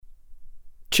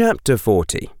Chapter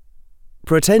 40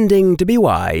 Pretending to be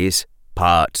Wise,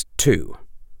 Part 2.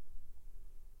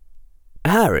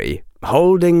 Harry,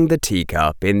 holding the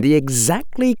teacup in the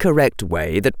exactly correct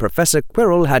way that Professor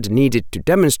Quirrell had needed to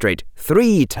demonstrate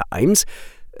 3 times,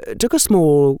 took a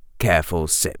small, careful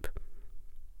sip.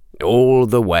 All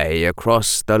the way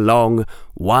across the long,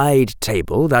 wide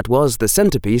table that was the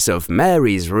centerpiece of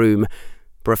Mary's room,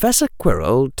 Professor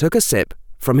Quirrell took a sip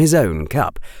from his own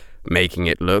cup, making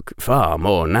it look far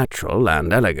more natural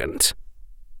and elegant.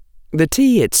 The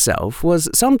tea itself was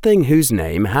something whose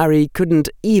name Harry couldn't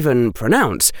even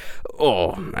pronounce,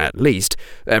 or, at least,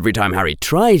 every time Harry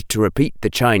tried to repeat the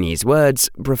Chinese words,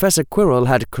 Professor Quirrell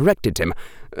had corrected him,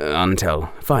 until,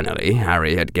 finally,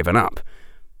 Harry had given up.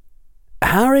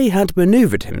 Harry had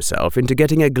manoeuvred himself into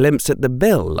getting a glimpse at the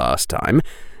bill last time,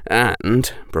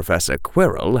 and Professor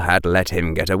Quirrell had let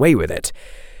him get away with it.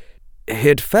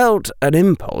 He'd felt an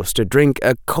impulse to drink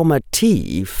a comma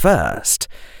tea first.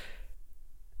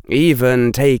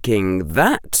 Even taking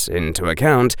that into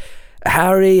account,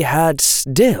 Harry had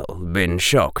still been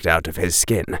shocked out of his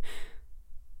skin.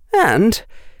 And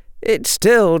it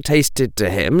still tasted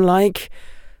to him like,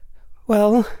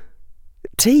 well,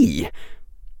 tea.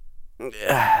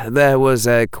 There was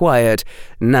a quiet,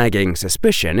 nagging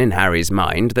suspicion in Harry's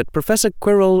mind that Professor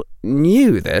Quirrell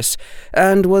knew this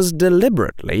and was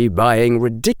deliberately buying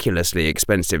ridiculously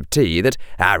expensive tea that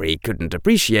Harry couldn't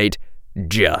appreciate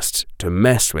just to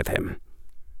mess with him.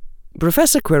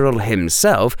 Professor Quirrell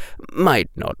himself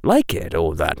might not like it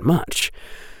all that much.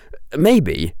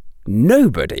 Maybe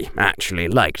nobody actually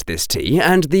liked this tea,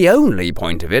 and the only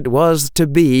point of it was to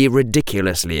be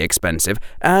ridiculously expensive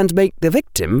and make the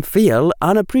victim feel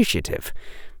unappreciative.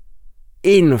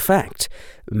 In fact,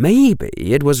 maybe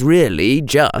it was really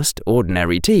just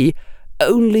ordinary tea,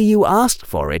 only you asked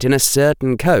for it in a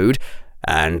certain code,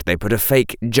 and they put a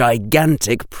fake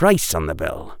gigantic price on the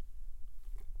bill.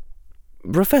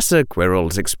 Professor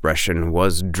Quirrell's expression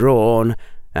was drawn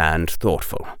and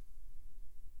thoughtful.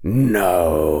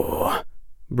 "No,"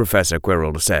 Professor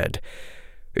Quirrell said.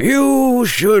 "You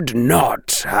should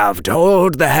not have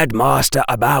told the headmaster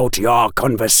about your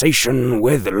conversation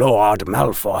with Lord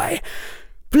Malfoy.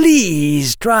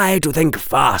 Please try to think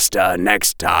faster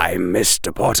next time,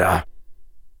 Mr. Potter."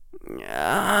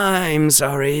 "I'm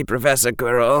sorry, Professor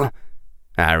Quirrell,"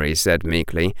 Harry said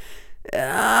meekly.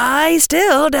 "I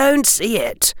still don't see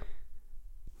it."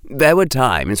 There were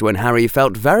times when Harry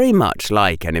felt very much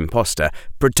like an imposter,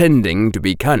 pretending to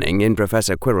be cunning in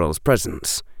Professor Quirrell's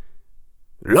presence.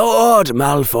 "Lord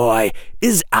Malfoy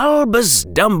is Albus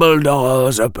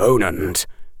Dumbledore's opponent,"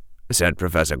 said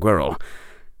Professor Quirrell.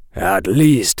 "At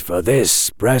least for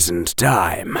this present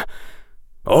time.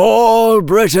 All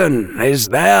Britain is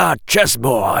their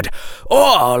chessboard,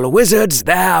 all wizards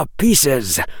their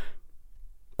pieces.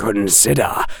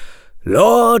 Consider,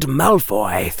 Lord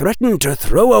Malfoy threatened to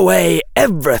throw away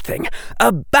everything,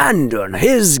 abandon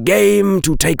his game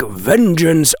to take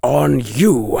vengeance on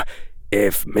you,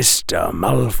 if Mr.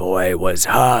 Malfoy was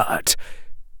hurt.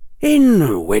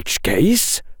 In which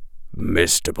case,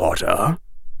 Mr. Potter..."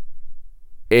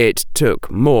 It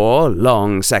took more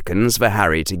long seconds for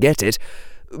Harry to get it,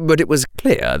 but it was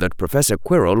clear that Professor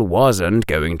Quirrell wasn't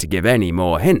going to give any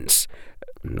more hints.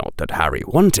 Not that Harry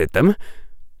wanted them.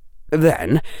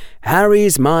 Then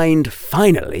Harry's mind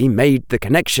finally made the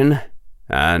connection,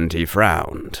 and he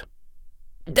frowned.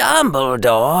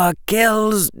 "Dumbledore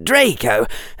kills Draco,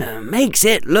 makes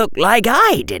it look like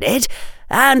I did it,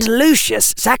 and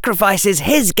Lucius sacrifices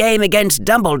his game against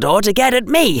Dumbledore to get at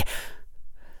me.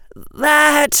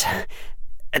 That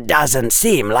doesn't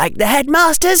seem like the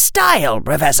headmaster's style,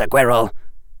 Professor Quirrell."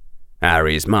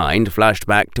 Harry's mind flashed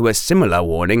back to a similar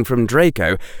warning from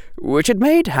Draco, which had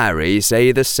made Harry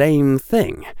say the same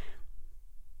thing.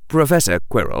 Professor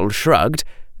Quirrell shrugged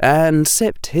and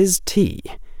sipped his tea.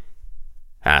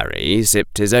 Harry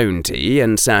sipped his own tea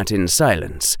and sat in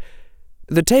silence.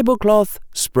 The tablecloth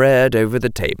spread over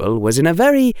the table was in a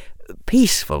very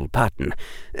peaceful pattern,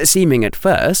 seeming at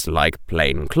first like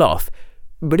plain cloth,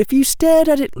 but if you stared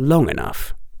at it long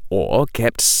enough, or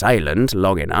kept silent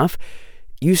long enough,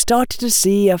 you started to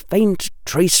see a faint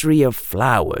tracery of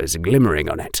flowers glimmering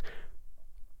on it.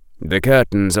 The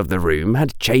curtains of the room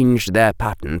had changed their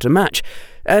pattern to match,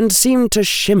 and seemed to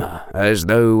shimmer as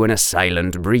though in a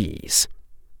silent breeze.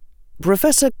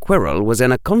 Professor Quirrell was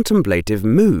in a contemplative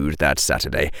mood that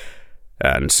Saturday,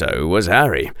 and so was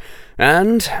Harry,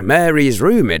 and Mary's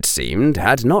room, it seemed,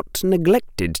 had not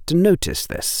neglected to notice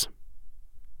this.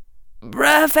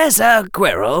 "Professor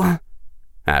Quirrell,"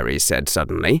 Harry said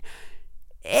suddenly,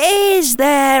 "is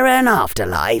there an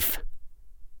afterlife?"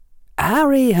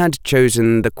 Harry had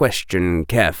chosen the question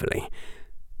carefully.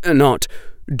 Not,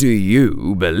 do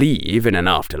you believe in an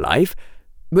afterlife,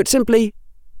 but simply,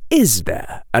 is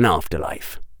there an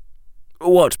afterlife?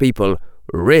 What people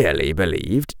really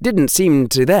believed didn't seem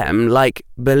to them like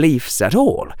beliefs at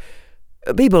all.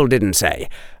 People didn't say,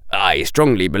 I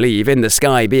strongly believe in the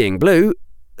sky being blue.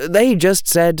 They just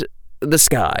said, the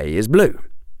sky is blue.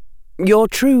 Your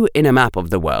true inner map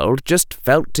of the world just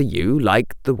felt to you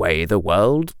like the way the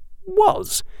world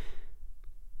was.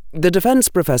 The defense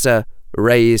professor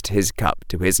raised his cup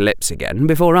to his lips again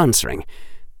before answering.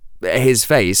 His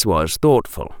face was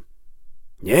thoughtful.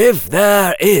 If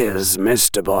there is,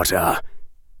 Mr. Potter,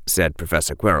 said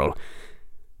Professor Quirrell,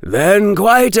 then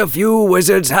quite a few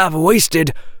wizards have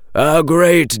wasted a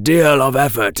great deal of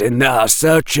effort in their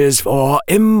searches for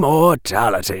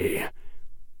immortality.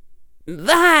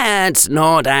 That's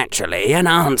not actually an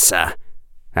answer,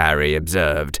 Harry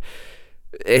observed.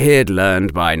 He'd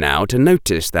learned by now to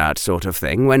notice that sort of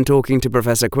thing when talking to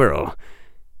Professor Quirrell.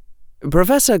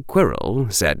 Professor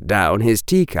Quirrell set down his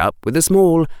teacup with a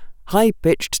small,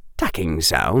 high-pitched tacking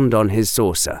sound on his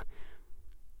saucer.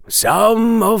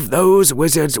 Some of those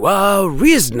wizards were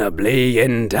reasonably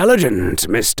intelligent,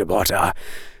 Mr. Potter,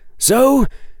 so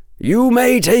you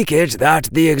may take it that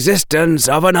the existence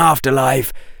of an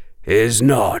afterlife is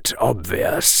not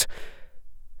obvious.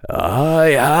 I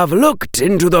have looked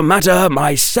into the matter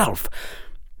myself.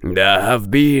 There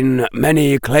have been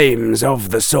many claims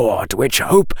of the sort which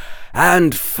hope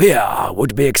and fear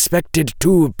would be expected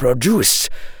to produce.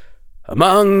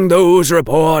 Among those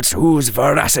reports whose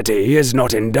veracity is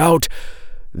not in doubt,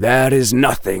 there is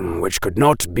nothing which could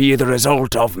not be the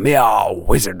result of mere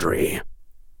wizardry.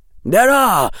 There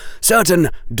are certain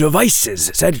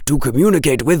devices said to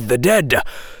communicate with the dead,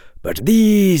 but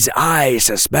these, I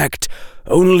suspect,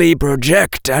 only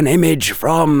project an image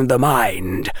from the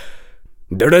mind.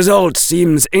 The result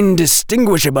seems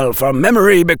indistinguishable from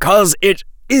memory because it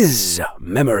is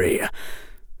memory.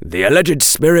 The alleged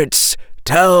spirits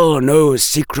tell no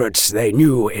secrets they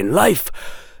knew in life,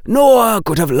 nor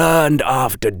could have learned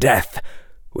after death,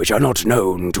 which are not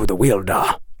known to the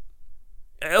wielder.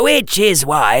 Which is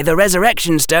why the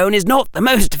Resurrection Stone is not the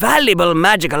most valuable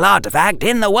magical artifact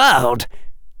in the world,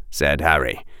 said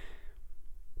Harry.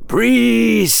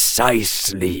 Precisely,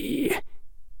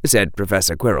 said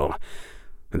Professor Quirrell.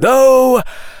 Though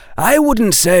I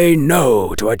wouldn't say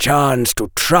no to a chance to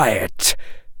try it.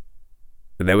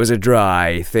 There was a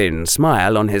dry, thin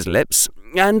smile on his lips,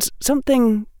 and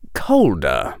something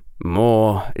colder,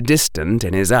 more distant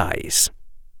in his eyes.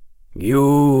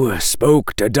 You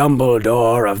spoke to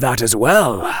Dumbledore of that as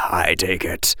well, I take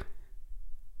it.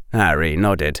 Harry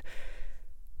nodded.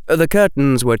 The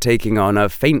curtains were taking on a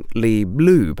faintly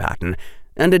blue pattern,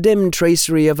 and a dim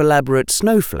tracery of elaborate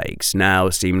snowflakes now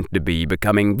seemed to be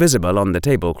becoming visible on the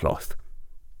tablecloth.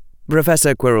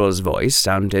 Professor Quirrell's voice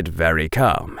sounded very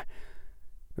calm.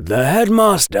 The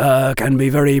headmaster can be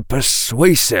very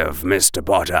persuasive, Mr.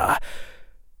 Potter.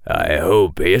 I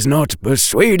hope he has not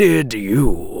persuaded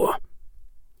you.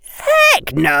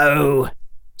 Heck no,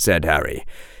 said Harry.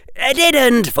 It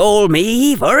didn't fool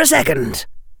me for a second.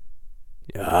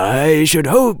 I should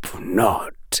hope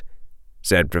not,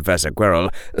 said Professor Quirrell,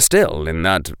 still in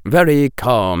that very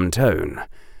calm tone.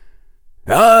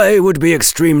 I would be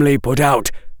extremely put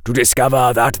out to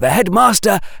discover that the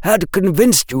headmaster had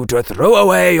convinced you to throw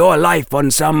away your life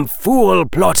on some fool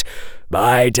plot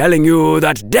by telling you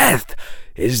that death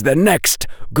is the next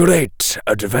great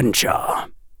adventure.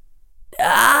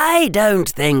 I don't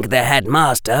think the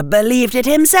headmaster believed it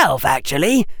himself,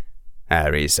 actually,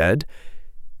 Harry said.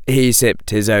 He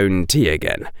sipped his own tea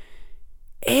again.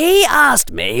 He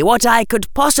asked me what I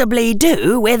could possibly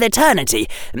do with eternity,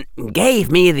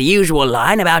 gave me the usual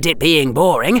line about it being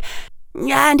boring,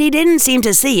 and he didn't seem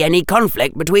to see any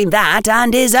conflict between that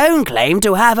and his own claim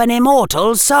to have an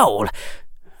immortal soul.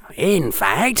 In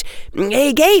fact,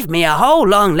 he gave me a whole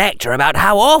long lecture about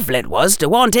how awful it was to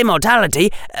want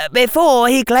immortality before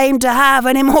he claimed to have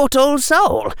an immortal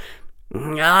soul.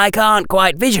 I can't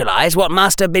quite visualize what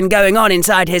must have been going on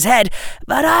inside his head,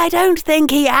 but I don't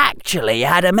think he actually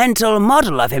had a mental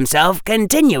model of himself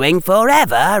continuing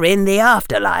forever in the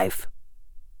afterlife.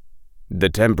 The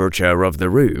temperature of the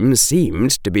room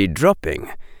seemed to be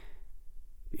dropping.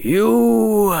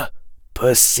 You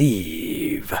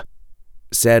perceive,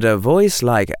 said a voice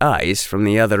like ice from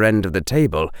the other end of the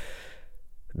table,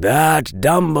 that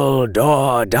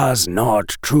Dumbledore does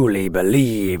not truly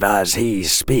believe as he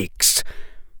speaks.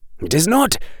 It is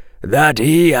not that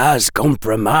he has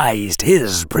compromised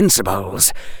his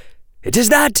principles. It is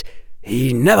that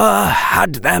he never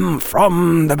had them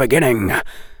from the beginning.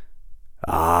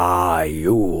 Are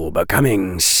you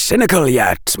becoming cynical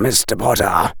yet, Mr.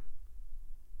 Potter?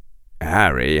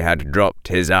 Harry had dropped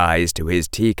his eyes to his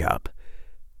teacup.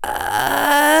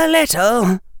 A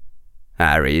little,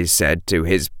 Harry said to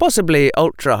his possibly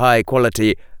ultra-high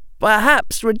quality,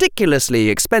 perhaps ridiculously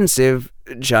expensive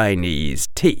Chinese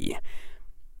tea.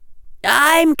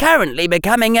 I'm currently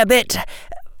becoming a bit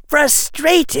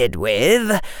frustrated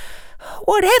with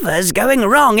whatever's going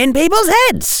wrong in people's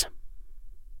heads.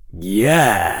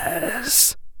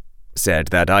 Yes, said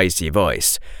that icy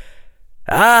voice.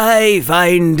 I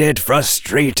find it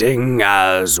frustrating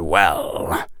as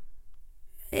well.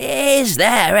 Is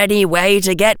there any way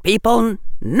to get people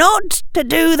not to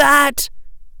do that?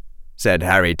 Said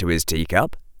Harry to his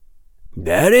teacup.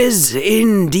 There is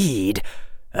indeed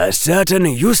a certain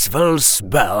useful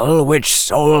spell which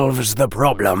solves the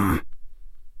problem.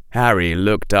 Harry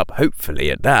looked up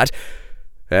hopefully at that,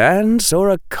 and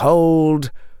saw a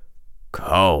cold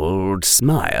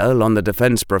smile on the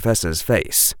defense professor's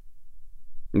face.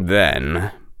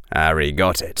 Then Harry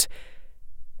got it.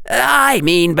 I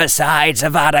mean besides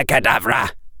Avada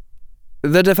Kedavra.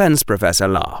 The defense professor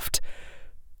laughed.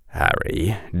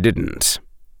 Harry didn't.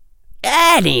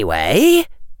 Anyway,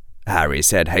 Harry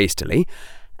said hastily,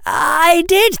 I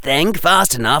did think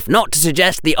fast enough not to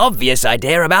suggest the obvious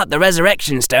idea about the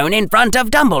resurrection stone in front of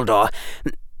Dumbledore.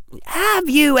 Have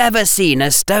you ever seen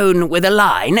a stone with a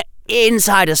line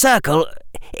inside a circle,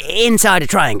 inside a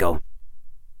triangle?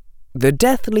 The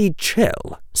deathly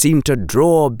chill seemed to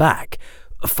draw back,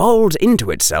 fold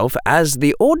into itself as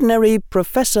the ordinary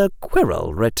Professor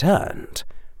Quirrell returned.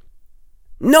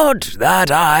 Not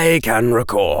that I can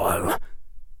recall,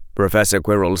 Professor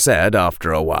Quirrell said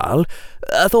after a while,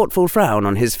 a thoughtful frown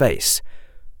on his face.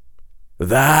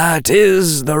 That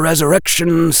is the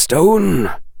resurrection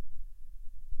stone?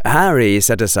 Harry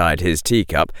set aside his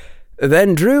teacup,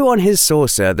 then drew on his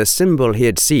saucer the symbol he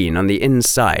had seen on the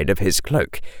inside of his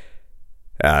cloak.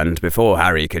 And before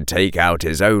Harry could take out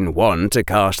his own wand to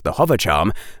cast the hover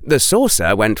charm, the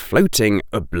saucer went floating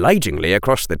obligingly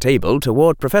across the table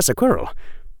toward Professor Quirrell.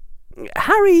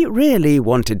 Harry really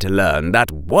wanted to learn that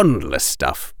wandless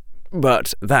stuff,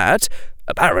 but that,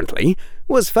 apparently,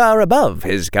 was far above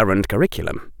his current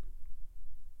curriculum.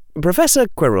 Professor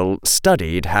Quirrell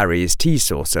studied Harry's tea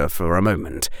saucer for a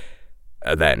moment,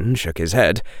 then shook his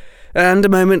head, and a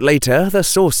moment later the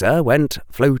saucer went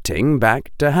floating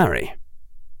back to Harry.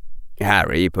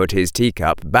 Harry put his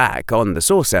teacup back on the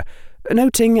saucer,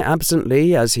 noting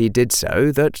absently as he did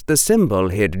so that the symbol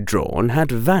he had drawn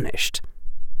had vanished.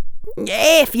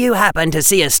 If you happen to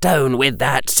see a stone with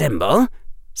that symbol,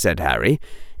 said Harry,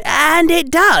 and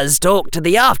it does talk to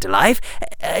the afterlife,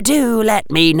 do let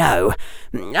me know.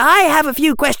 I have a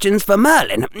few questions for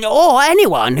Merlin, or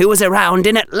anyone who was around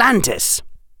in Atlantis.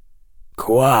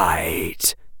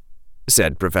 Quite,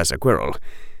 said Professor Quirrell.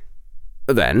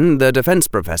 Then the defense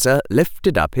professor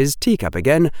lifted up his teacup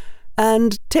again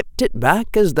and tipped it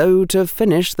back as though to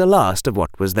finish the last of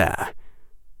what was there.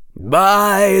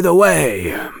 By the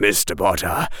way, Mr.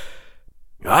 Potter,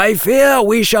 I fear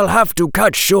we shall have to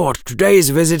cut short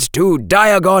today's visit to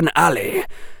Diagon Alley.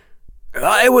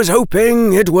 I was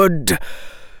hoping it would,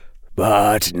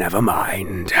 but never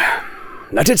mind.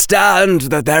 Let it stand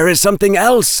that there is something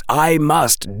else I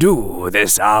must do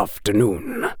this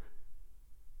afternoon.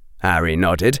 Harry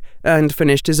nodded and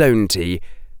finished his own tea,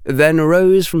 then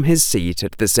rose from his seat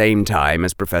at the same time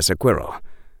as Professor Quirrell.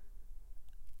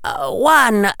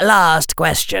 One last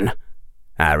question,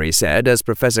 Harry said as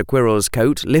Professor Quirrell's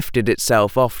coat lifted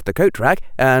itself off the coat rack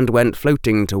and went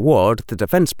floating toward the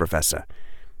defense professor.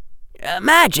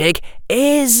 Magic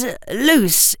is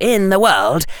loose in the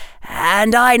world,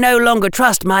 and I no longer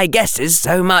trust my guesses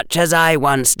so much as I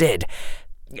once did.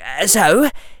 So,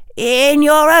 in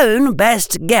your own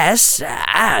best guess,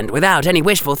 and without any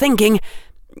wishful thinking,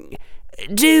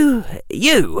 do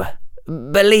you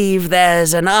believe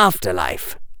there's an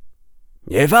afterlife?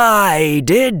 If I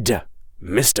did,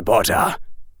 Mr. Potter,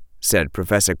 said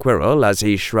Professor Quirrell as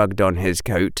he shrugged on his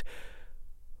coat,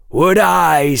 would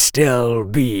I still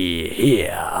be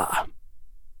here?